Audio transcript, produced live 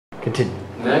Continue.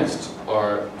 Next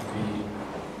are the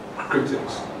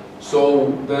critics.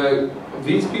 So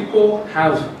these people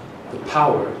have the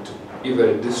power to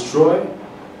either destroy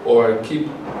or keep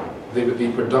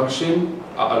the production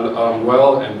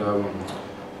well and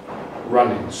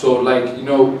running. So, like, you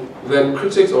know, the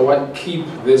critics are what keep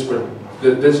this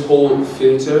whole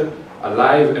theater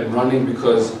alive and running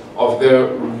because of their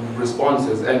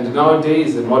responses. And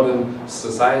nowadays, in modern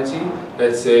society,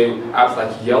 let's say apps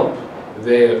like Yelp,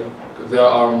 they're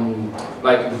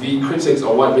like the critics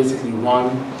are what basically run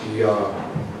the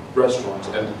restaurant,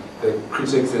 and the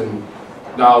critics in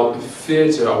now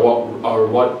theater are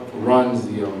what runs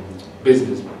the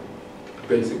business,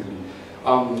 basically.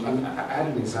 And I had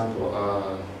an example.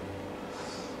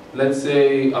 Let's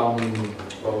say what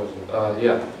was it?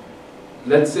 Yeah.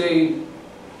 Let's say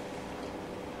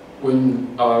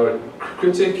when our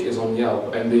critic is on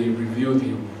Yelp and they review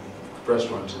the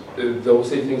restaurant, they'll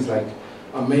say things like,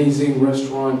 amazing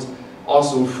restaurant,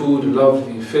 awesome food,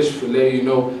 lovely fish fillet, you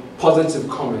know, positive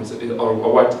comments are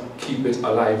what keep it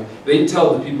alive. They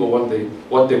tell the people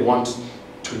what they want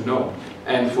to know.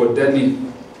 And for deadly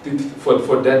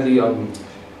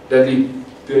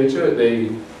theater, they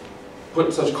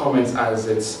put such comments as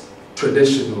it's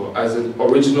traditional, as an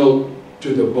original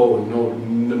to the bone, no,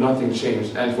 nothing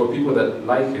changed. And for people that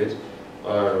like it,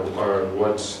 are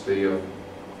what the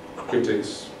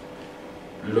critics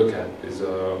look at is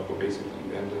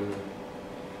basically. And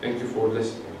thank you for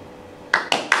listening.